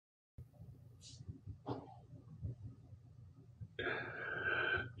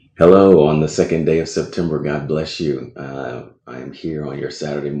Hello, on the second day of September. God bless you. I am here on your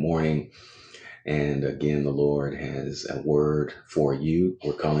Saturday morning. And again, the Lord has a word for you.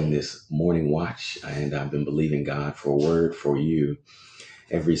 We're calling this Morning Watch. And I've been believing God for a word for you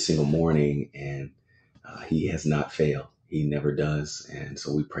every single morning. And He has not failed. He never does. And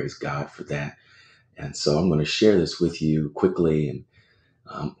so we praise God for that. And so I'm going to share this with you quickly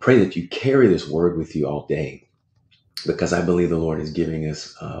and pray that you carry this word with you all day, because I believe the Lord is giving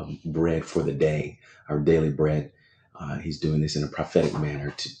us bread for the day, our daily bread. He's doing this in a prophetic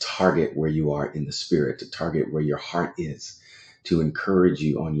manner to target where you are in the spirit, to target where your heart is, to encourage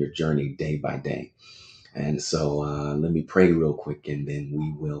you on your journey day by day. And so let me pray real quick and then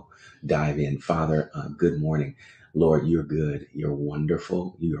we will dive in. Father, good morning. Lord, you're good. You're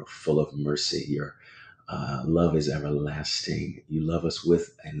wonderful. You are full of mercy. Your love is everlasting. You love us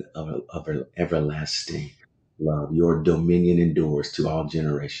with an everlasting love. Your dominion endures to all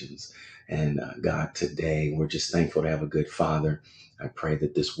generations. And God, today we're just thankful to have a good Father. I pray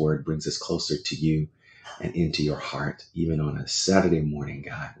that this word brings us closer to you and into your heart, even on a Saturday morning.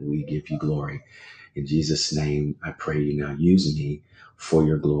 God, we give you glory. In Jesus' name, I pray you now use me for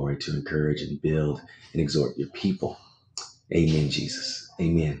your glory to encourage and build and exhort your people. Amen, Jesus.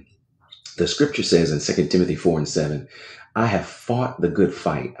 Amen. The scripture says in 2 Timothy 4:7, I have fought the good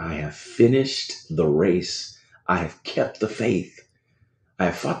fight. I have finished the race. I have kept the faith. I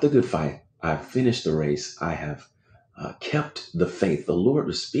have fought the good fight. I have finished the race. I have kept the faith. The Lord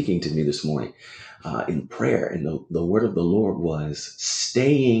was speaking to me this morning in prayer, and the word of the Lord was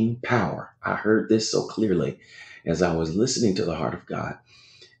staying power. I heard this so clearly as I was listening to the heart of God.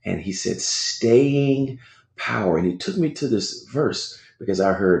 And he said, staying power. And he took me to this verse because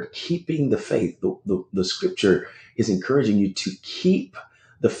I heard keeping the faith. The scripture is encouraging you to keep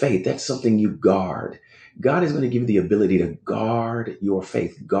the faith. That's something you guard. God is going to give you the ability to guard your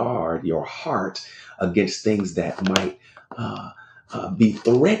faith, guard your heart against things that might be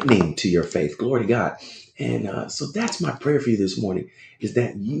threatening to your faith. Glory to God. And so that's my prayer for you this morning, is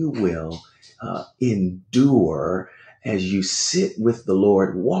that you will endure as you sit with the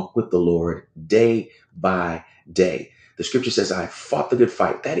Lord, walk with the Lord day by day. The scripture says, I fought the good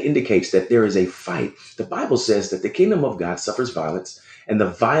fight. That indicates that there is a fight. The Bible says that the kingdom of God suffers violence, and the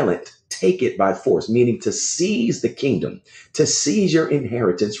violent take it by force, meaning to seize the kingdom, to seize your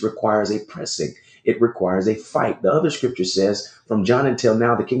inheritance requires a pressing. It requires a fight. The other scripture says, from John until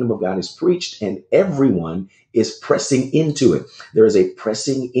now, the kingdom of God is preached and everyone is pressing into it. There is a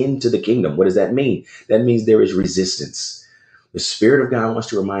pressing into the kingdom. What does that mean? That means there is resistance. The Spirit of God wants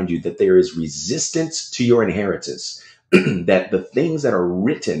to remind you that there is resistance to your inheritance, that the things that are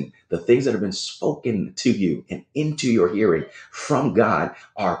written, the things that have been spoken to you and into your hearing from God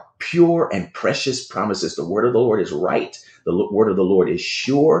are pure and precious promises. The word of the Lord is right. The word of the Lord is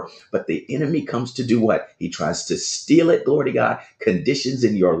sure, but the enemy comes to do what? He tries to steal it, glory to God. Conditions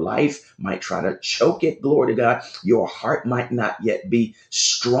in your life might try to choke it, glory to God. Your heart might not yet be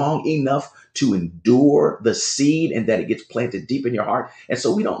strong enough to endure the seed and that it gets planted deep in your heart. And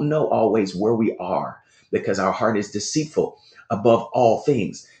so we don't know always where we are because our heart is deceitful above all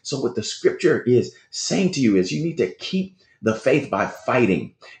things. So what the scripture is saying to you is you need to keep the faith by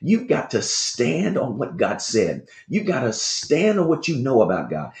fighting. You've got to stand on what God said. You got to stand on what you know about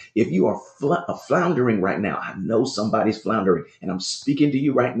God. If you are floundering right now, I know somebody's floundering, and I'm speaking to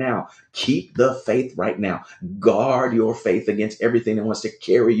you right now. Keep the faith right now. Guard your faith against everything that wants to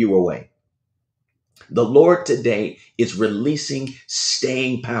carry you away. The Lord today is releasing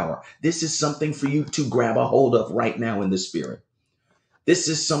staying power. This is something for you to grab a hold of right now in the spirit. This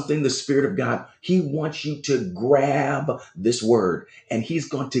is something the Spirit of God, He wants you to grab this word, and He's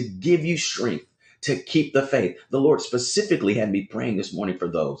going to give you strength to keep the faith. The Lord specifically had me praying this morning for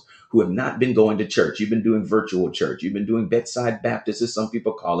those who have not been going to church. You've been doing virtual church. You've been doing bedside Baptist, as some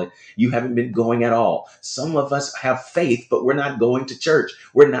people call it. You haven't been going at all. Some of us have faith, but we're not going to church.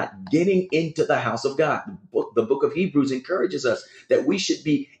 We're not getting into the house of God. The book of Hebrews encourages us that we should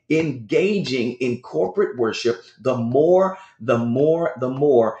be engaging in corporate worship the more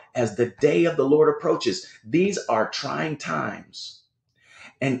as the day of the Lord approaches. These are trying times.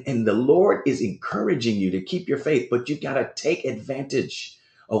 And the Lord is encouraging you to keep your faith, but you've got to take advantage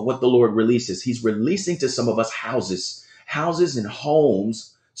of what the Lord releases. He's releasing to some of us houses and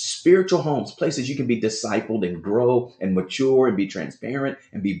homes, spiritual homes, places you can be discipled and grow and mature and be transparent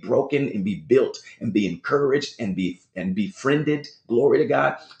and be broken and be built and be encouraged and be befriended. Glory to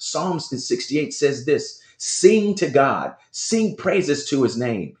God. Psalms 68 says this: sing to God, sing praises to his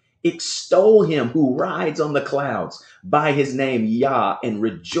name. Extol him who rides on the clouds by his name, Yah, and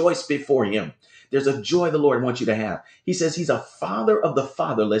rejoice before him. There's a joy the Lord wants you to have. He says he's a father of the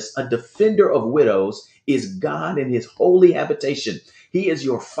fatherless, a defender of widows, is God in his holy habitation. He is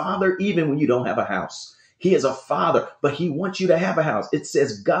your father even when you don't have a house. He is a father, but he wants you to have a house. It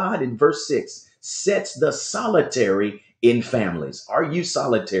says God in verse 6 sets the solitary in families. Are you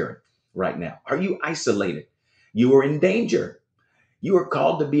solitary right now? Are you isolated? You are in danger. You are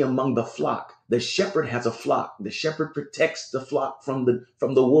called to be among the flock. The shepherd has a flock. The shepherd protects the flock from the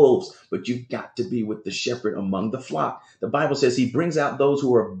wolves, but you've got to be with the shepherd among the flock. The Bible says he brings out those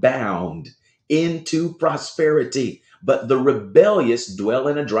who are bound into prosperity, but the rebellious dwell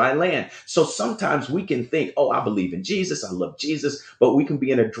in a dry land. So sometimes we can think, oh, I believe in Jesus, I love Jesus, but we can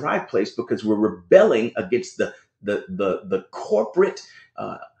be in a dry place because we're rebelling against the corporate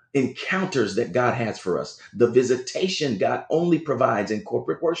encounters that God has for us, the visitation God only provides in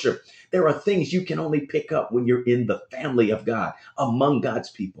corporate worship. There are things you can only pick up when you're in the family of God, among God's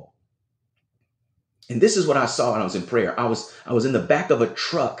people. And this is what I saw when I was in prayer. I was in the back of a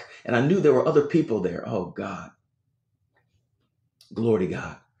truck and I knew there were other people there. Oh God, glory to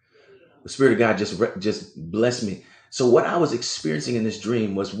God. The Spirit of God just blessed me. So what I was experiencing in this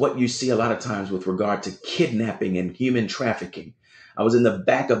dream was what you see a lot of times with regard to kidnapping and human trafficking. I was in the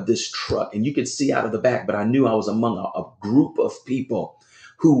back of this truck and you could see out of the back, but I knew I was among a group of people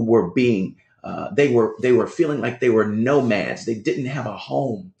who were being, they were feeling like they were nomads. They didn't have a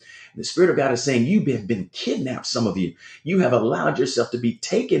home. And the Spirit of God is saying, you have been kidnapped, some of you. You have allowed yourself to be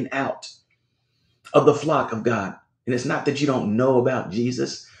taken out of the flock of God. And it's not that you don't know about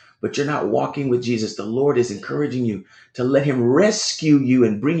Jesus, but you're not walking with Jesus. The Lord is encouraging you to let him rescue you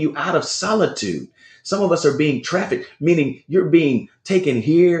and bring you out of solitude. Some of us are being trafficked, meaning you're being taken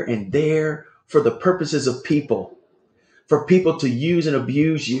here and there for the purposes of people, for people to use and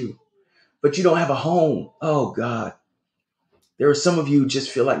abuse you, but you don't have a home. Oh God, there are some of you who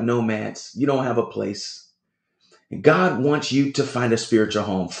just feel like nomads. You don't have a place. And God wants you to find a spiritual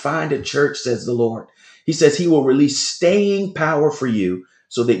home. Find a church, says the Lord. He says he will release staying power for you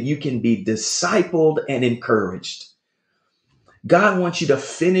so that you can be discipled and encouraged. God wants you to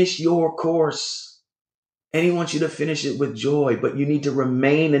finish your course. And he wants you to finish it with joy, but you need to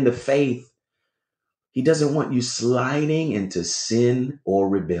remain in the faith. He doesn't want you sliding into sin or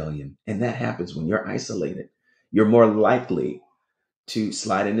rebellion. And that happens when you're isolated. You're more likely to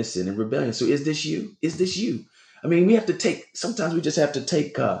slide into sin and rebellion. So is this you? Is this you? I mean, sometimes we just have to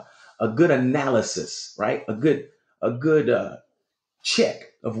take a good analysis, right? A good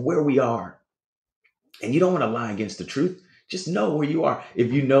check of where we are. And you don't want to lie against the truth. Just know where you are.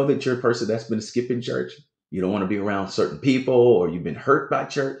 If you know that you're a person that's been skipping church, you don't want to be around certain people, or you've been hurt by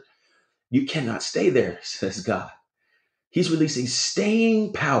church, you cannot stay there, says God. He's releasing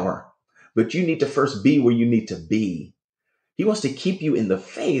staying power, but you need to first be where you need to be. He wants to keep you in the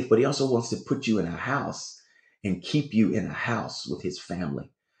faith, but he also wants to put you in a house and keep you in a house with his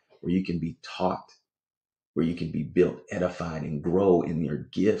family where you can be taught, where you can be built, edified, and grow in your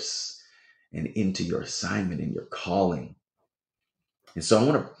gifts and into your assignment and your calling. And so I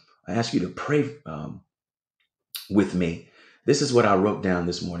want to ask you to pray with me. This is what I wrote down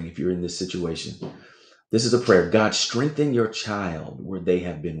this morning. If you're in this situation, this is a prayer. God, strengthen your child where they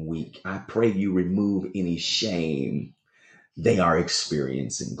have been weak. I pray you remove any shame they are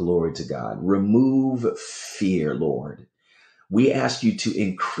experiencing. Glory to God. Remove fear, Lord. We ask you to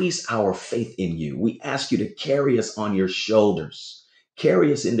increase our faith in you. We ask you to carry us on your shoulders,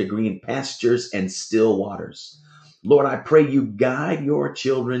 carry us into green pastures and still waters. Lord, I pray you guide your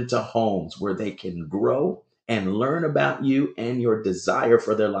children to homes where they can grow and learn about you and your desire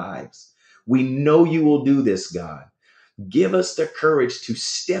for their lives. We know you will do this, God. Give us the courage to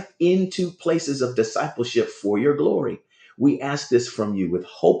step into places of discipleship for your glory. We ask this from you with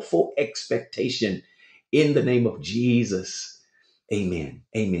hopeful expectation in the name of Jesus. Amen.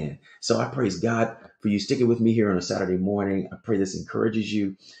 Amen. So I praise God for you sticking with me here on a Saturday morning. I pray this encourages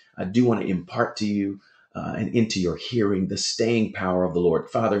you. I do want to impart to you and into your hearing the staying power of the Lord.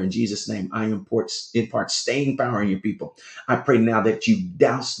 Father, in Jesus' name, I impart staying power in your people. I pray now that you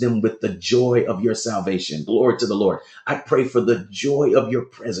douse them with the joy of your salvation. Glory to the Lord. I pray for the joy of your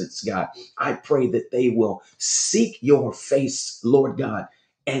presence, God. I pray that they will seek your face, Lord God,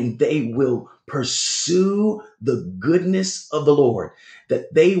 and they will pursue the goodness of the Lord,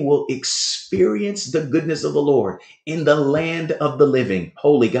 that they will experience the goodness of the Lord in the land of the living.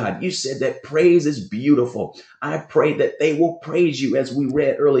 Holy God, you said that praise is beautiful. I pray that they will praise you, as we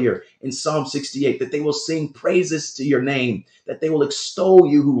read earlier in Psalm 68, that they will sing praises to your name, that they will extol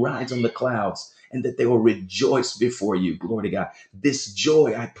you who rides on the clouds, and that they will rejoice before you. Glory to God. This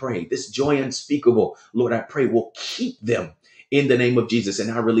joy, I pray, this joy unspeakable, Lord, I pray will keep them in the name of Jesus. And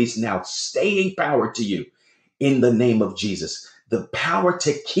I release now staying power to you in the name of Jesus. The power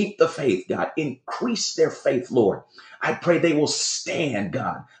to keep the faith, God. Increase their faith, Lord. I pray they will stand,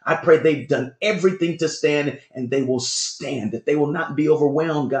 God. I pray they've done everything to stand and they will stand, that they will not be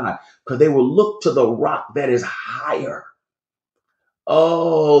overwhelmed, God, because they will look to the rock that is higher.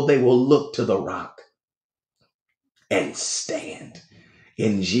 Oh, they will look to the rock and stand.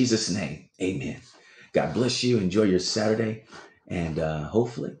 In Jesus' name, amen. God bless you. Enjoy your Saturday. And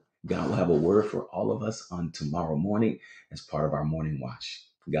hopefully, God will have a word for all of us on tomorrow morning as part of our morning watch.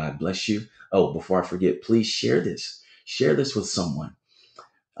 God bless you. Oh, before I forget, please share this. Share this with someone.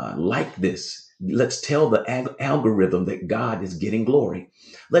 Like this. Let's tell the algorithm that God is getting glory.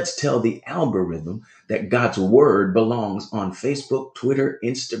 Let's tell the algorithm that God's word belongs on Facebook, Twitter,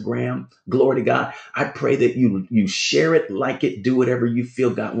 Instagram. Glory to God. I pray that you share it, like it, do whatever you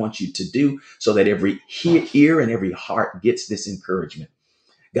feel God wants you to do so that every ear and every heart gets this encouragement.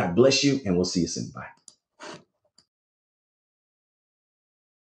 God bless you, and we'll see you soon. Bye.